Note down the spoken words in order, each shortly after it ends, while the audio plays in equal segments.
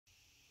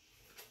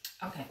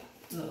Okay,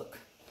 look.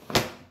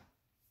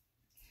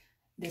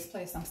 This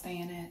place I'm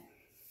staying at,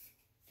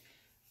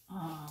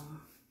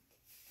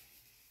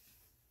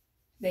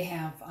 they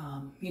have,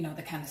 you know,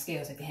 the kind of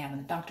scales that they have in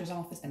the doctor's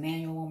office, the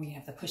manual one where you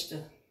have to push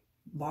the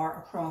bar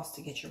across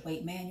to get your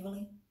weight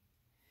manually.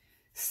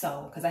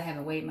 So, because I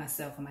haven't weighed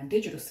myself on my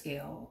digital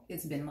scale,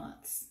 it's been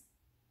months.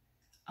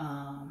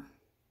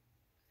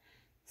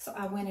 So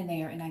I went in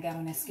there and I got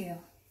on that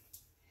scale.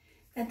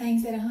 That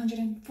thing's at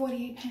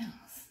 148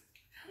 pounds.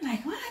 I'm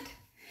like, what?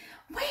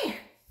 Where?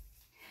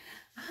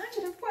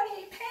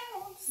 148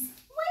 pounds?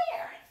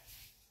 Where?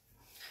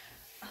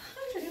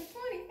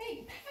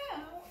 148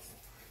 pounds?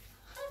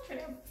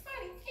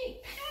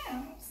 148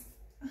 pounds?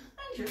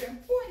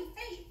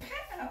 148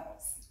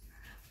 pounds?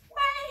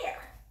 Where?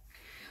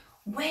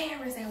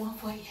 Where is that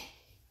 148?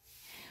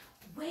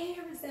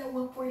 Where is that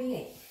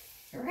 148?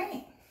 All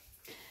right.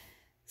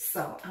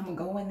 So I'm gonna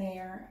go in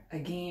there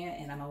again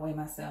and I'm gonna weigh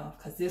myself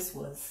because this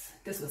was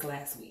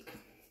last week.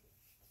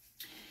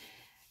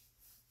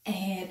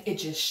 And it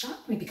just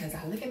shocked me because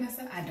I look at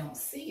myself, I don't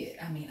see it.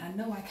 I mean, I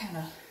know I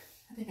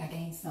think I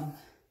gained some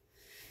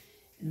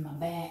in my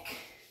back,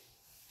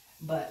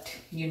 but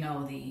you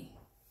know, the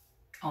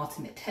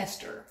ultimate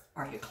tester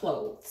are your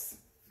clothes.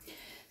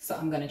 So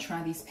I'm gonna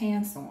try these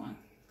pants on.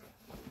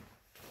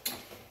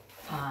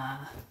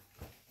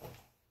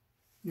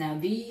 Now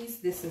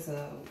this is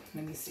a,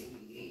 let me see.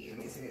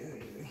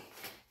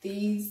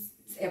 These,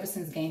 ever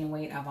since gaining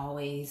weight,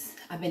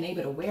 I've been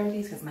able to wear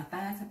these because my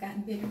thighs have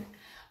gotten bigger.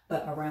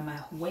 But around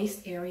my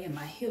waist area,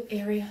 my hip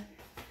area,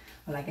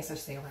 well, I guess I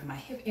should say around my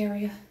hip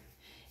area,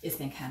 it's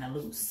been kind of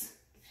loose.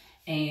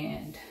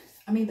 And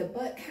I mean the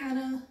butt kind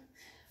of,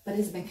 but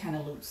it's been kind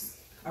of loose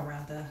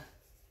around the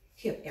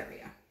hip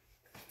area.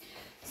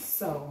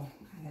 So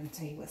I'm gonna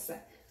tell you what's a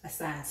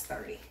size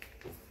 30.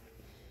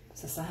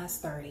 It's a size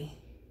 30.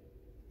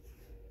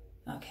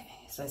 Okay,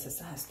 so it's a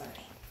size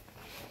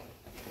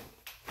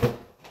 30.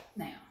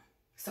 Now,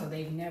 so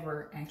they've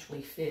never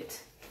actually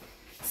fit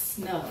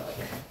snug.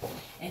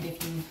 And if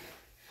you,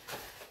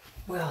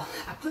 well,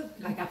 I put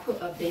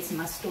updates in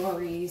my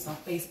stories on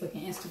Facebook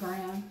and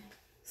Instagram.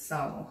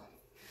 So,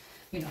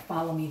 you know,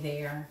 follow me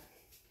there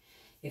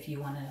if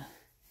you want to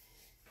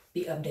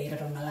be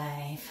updated on my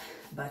life.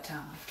 But,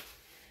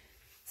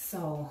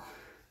 so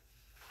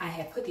I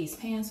had put these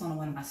pants on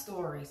one of my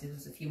stories. It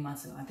was a few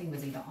months ago. I think it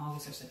was either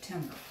August or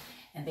September.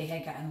 And they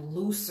had gotten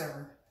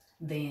looser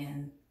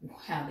than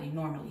how they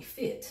normally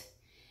fit.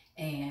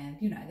 And,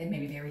 you know, they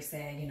made me very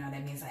sad. You know,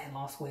 that means I had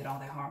lost weight. All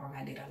that hard work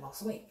I did, I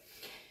lost weight.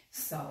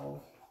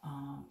 So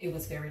it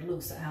was very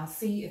loose. So I'll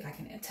see if I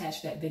can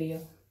attach that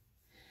video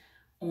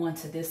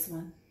onto this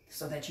one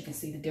so that you can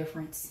see the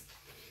difference.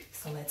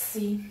 So let's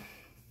see.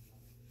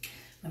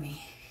 Let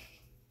me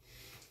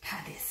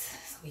tie this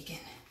so we can,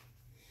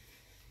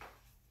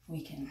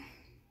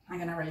 I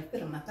can already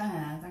feel my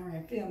thighs. I can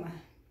already feel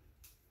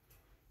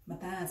my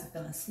thighs are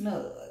feeling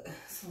snug.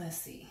 So let's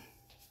see.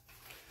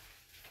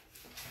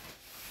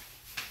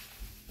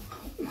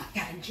 Oh, I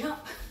gotta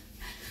jump.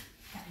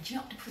 Gotta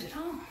jump to put it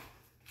on.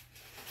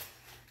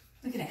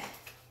 Look at that.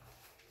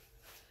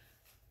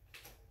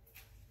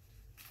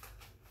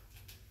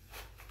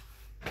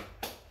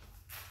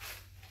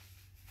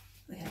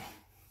 Look at that.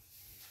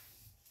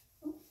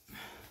 Ooh,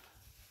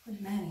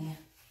 putting that in.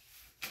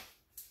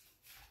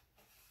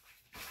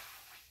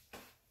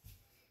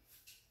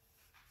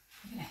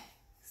 Look at that.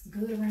 It's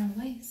good around the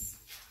waist.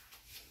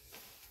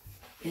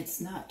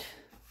 It's not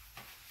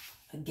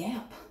a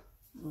gap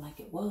like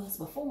it was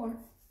before.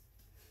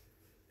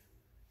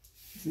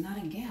 It's not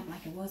a gap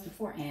like it was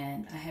before.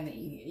 And I haven't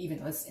eaten, even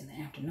though it's in the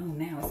afternoon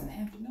now, it's in the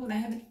afternoon, I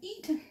haven't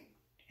eaten.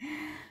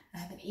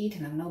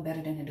 I'm no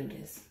better than to do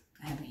this.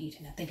 I haven't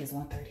eaten. I think it's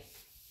 1:30.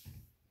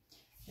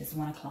 It's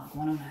 1 o'clock,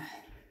 1:09.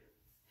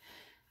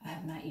 I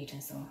have not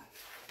eaten, so.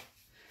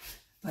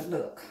 But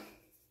look.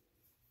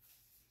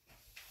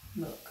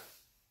 Look.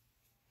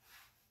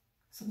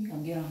 So we're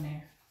gonna get on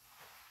there.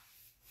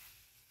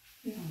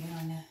 We're gonna get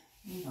on there.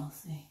 You're gonna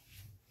see.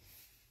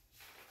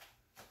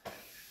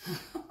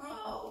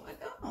 Oh my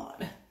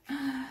God.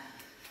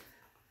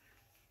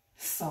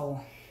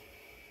 So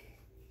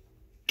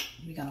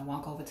we're gonna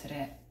walk over to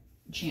that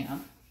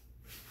gym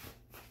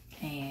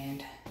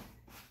and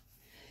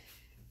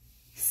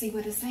see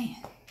what it's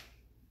saying.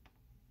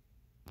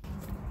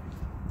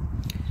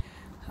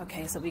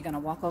 Okay, so we're gonna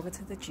walk over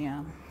to the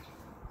gym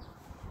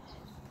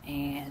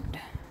and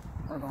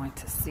we're going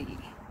to see.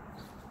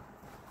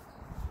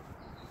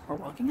 We're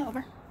walking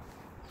over.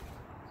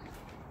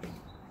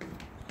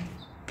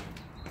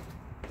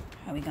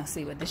 And we're going to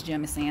see what this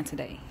gym is saying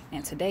today.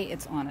 And today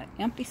it's on an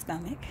empty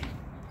stomach,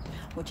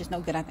 which is no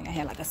good. I think I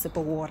had like a sip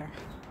of water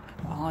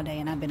all day,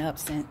 and I've been up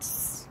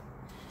since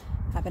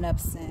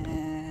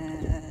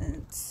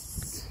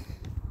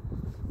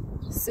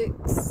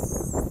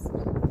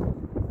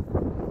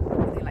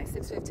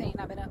 6:15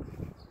 I've been up.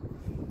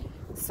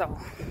 So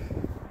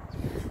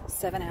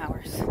 7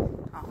 hours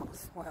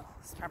almost. Well,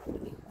 it's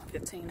probably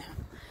 1:15 now.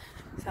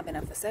 So I've been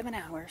up for 7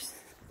 hours.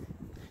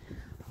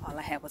 All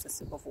I had was a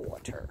sip of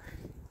water.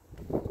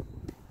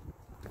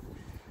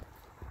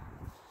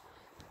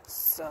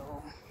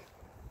 So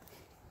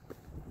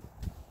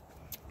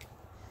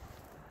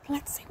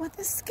let's see what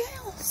the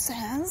scale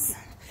says.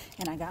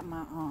 And I got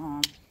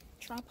my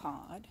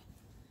tripod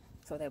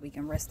so that we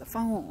can rest the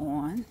phone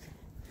on,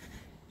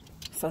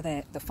 so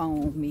that the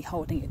phone, me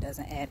holding it,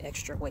 doesn't add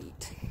extra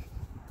weight.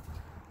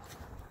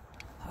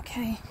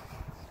 Okay.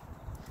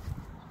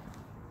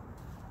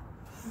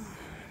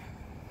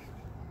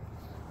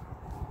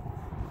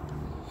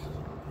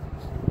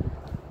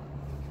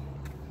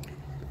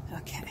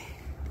 Okay.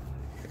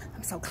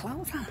 I'm so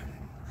close, huh?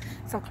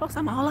 So close,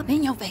 I'm all up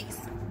in your face.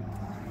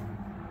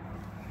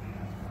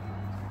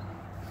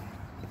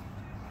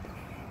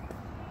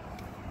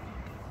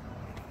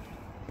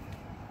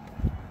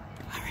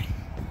 All right.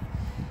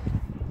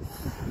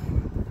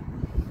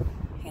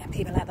 Got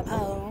people at the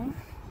pole.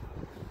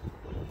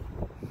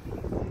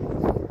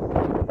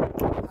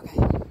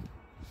 Okay.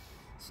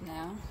 So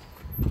now,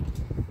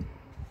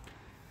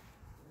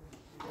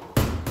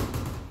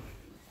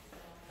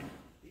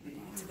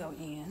 to go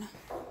in.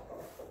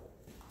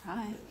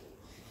 Hi.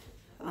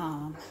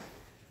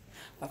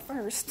 But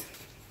first,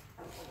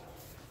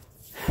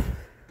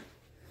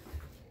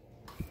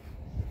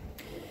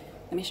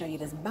 let me show you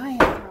this buy and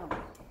throw.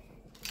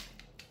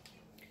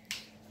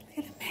 Look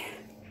at it, man.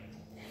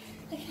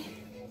 Look at it.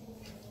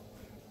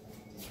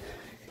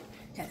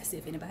 Gotta see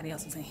if anybody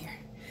else is in here.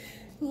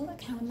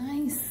 Look how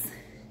nice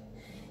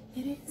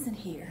it is in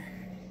here.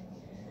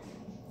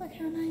 Look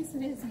how nice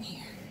it is in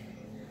here.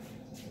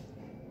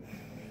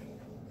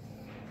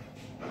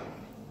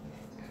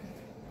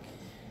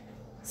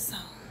 So,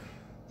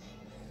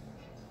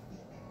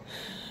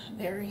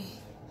 very,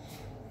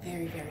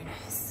 very, very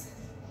nice.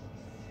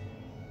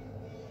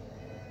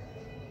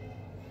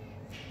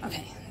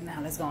 Okay,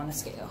 now let's go on the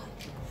scale.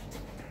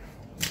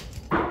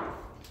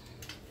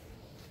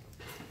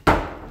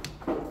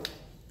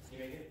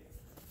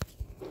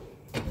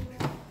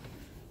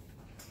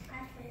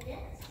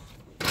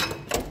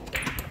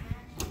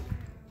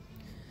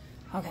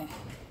 Okay,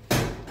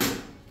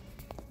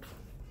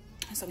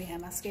 so we have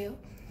my scale.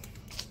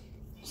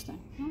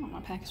 Oh,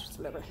 my package was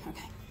delivered.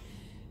 Okay,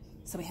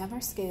 so we have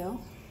our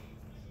scale,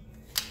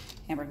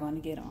 and we're going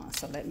to get on.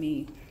 So let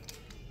me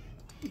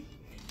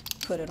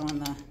put it on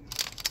the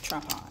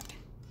tripod.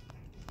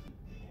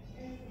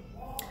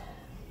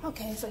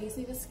 Okay, so you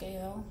see the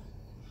scale.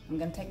 I'm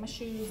gonna take my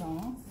shoes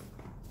off.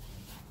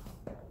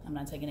 I'm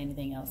not taking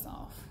anything else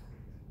off.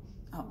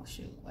 Oh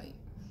shoot, wait.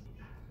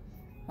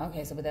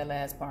 Okay, so with that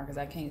last part, because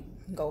I can't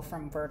go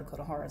from vertical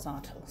to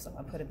horizontal, so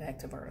I put it back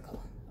to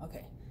vertical.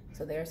 Okay,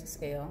 so there's the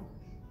scale.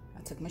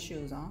 I took my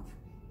shoes off.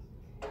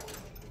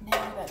 Now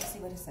I got to see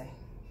what it say.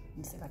 Let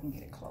me see if I can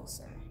get it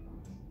closer.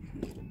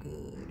 Get a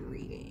good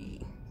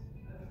reading.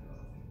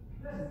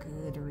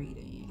 Good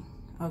reading.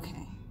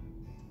 Okay.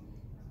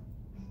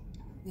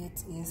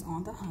 It is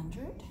on the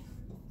 100.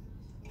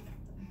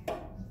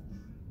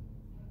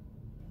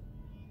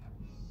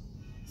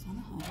 It's on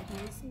the 100. Can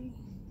you see?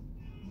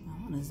 I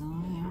want to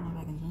zoom in. I don't know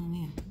if I can zoom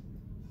in.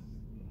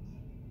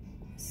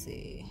 Let's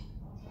see.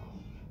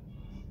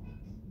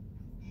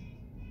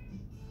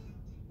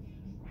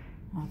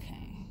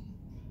 Okay.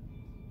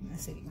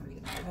 Let's see if you can read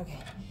it. Okay.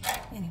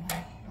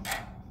 Anyway.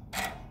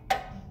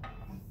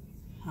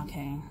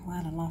 Okay.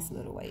 Well, I lost a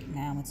little weight.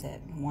 Now it's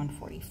at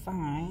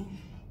 145.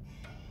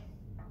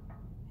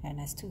 And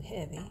that's too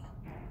heavy.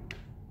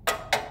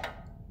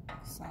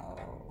 So.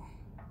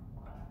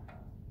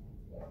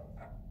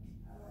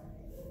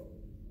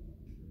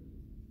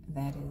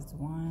 That is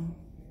one.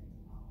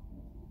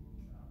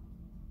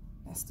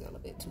 That's still a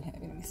bit too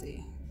heavy. Let me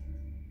see.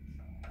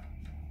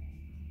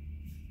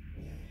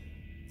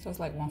 So it's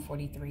like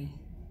 143.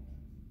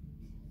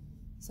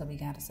 So we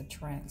got to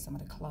subtract some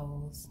of the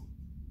clothes.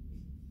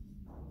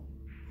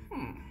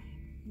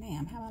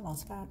 Man, how I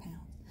lost 5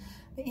 pounds.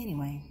 But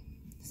anyway,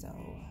 so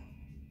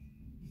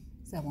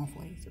it's at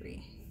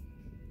 143.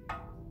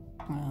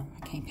 Well,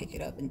 I can't pick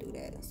it up and do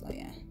that. So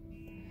yeah.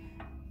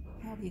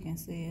 I hope you can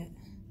see it.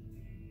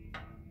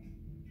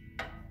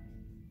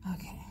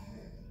 Okay.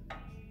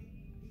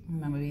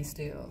 Remember, be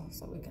still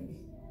so we can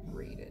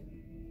read it.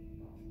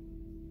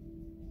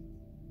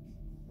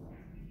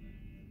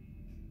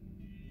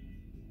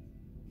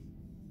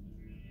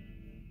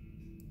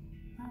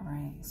 All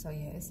right, so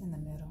yeah, it's in the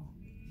middle.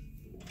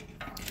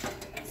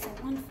 So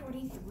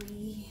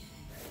 143.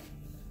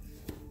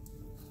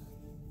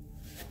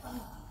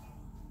 Oh.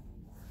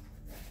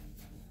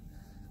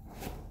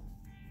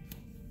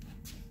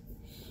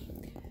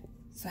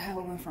 So how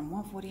it went from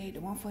 148 to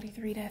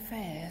 143 that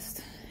fast?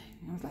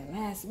 It was like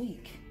last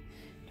week.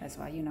 That's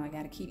why, you know, I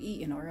gotta keep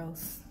eating or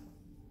else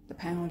the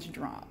pounds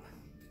drop.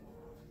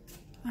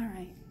 All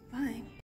right, bye.